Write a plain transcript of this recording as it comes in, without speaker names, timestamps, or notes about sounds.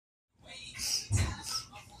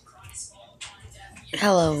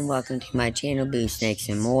Hello and welcome to my channel, Boo Snakes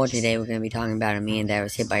and More. Today we're going to be talking about a man that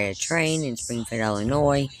was hit by a train in Springfield,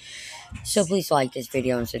 Illinois. So please like this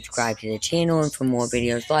video and subscribe to the channel. And for more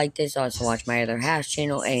videos like this, also watch my other house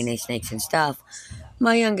channel, A&A Snakes and Stuff,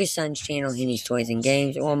 my youngest son's channel, Henny's Toys and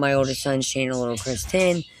Games, or my oldest son's channel, Little Chris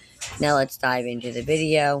 10. Now let's dive into the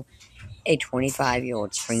video. A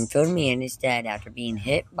 25-year-old Springfield man is dead after being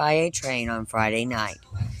hit by a train on Friday night.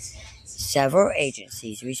 Several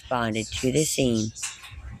agencies responded to the scene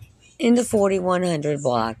in the 4100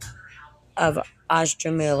 block of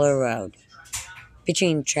Ostermiller Road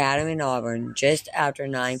between Chatham and Auburn just after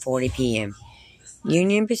 9:40 p.m.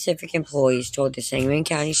 Union Pacific employees told the Sangamon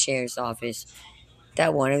County Sheriff's Office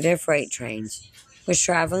that one of their freight trains was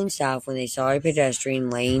traveling south when they saw a pedestrian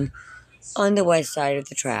laying on the west side of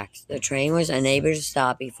the tracks. The train was unable to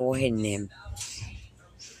stop before hitting him.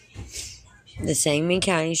 The Sangamon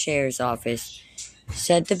County Sheriff's Office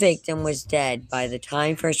said the victim was dead by the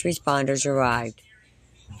time first responders arrived,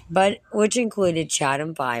 which included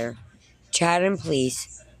Chatham Fire, Chatham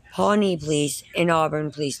Police, Pawnee Police, and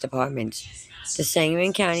Auburn Police Departments. The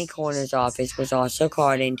Sangamon County Coroner's Office was also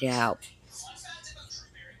called in to help.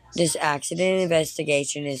 This accident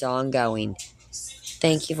investigation is ongoing.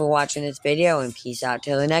 Thank you for watching this video and peace out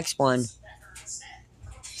till the next one.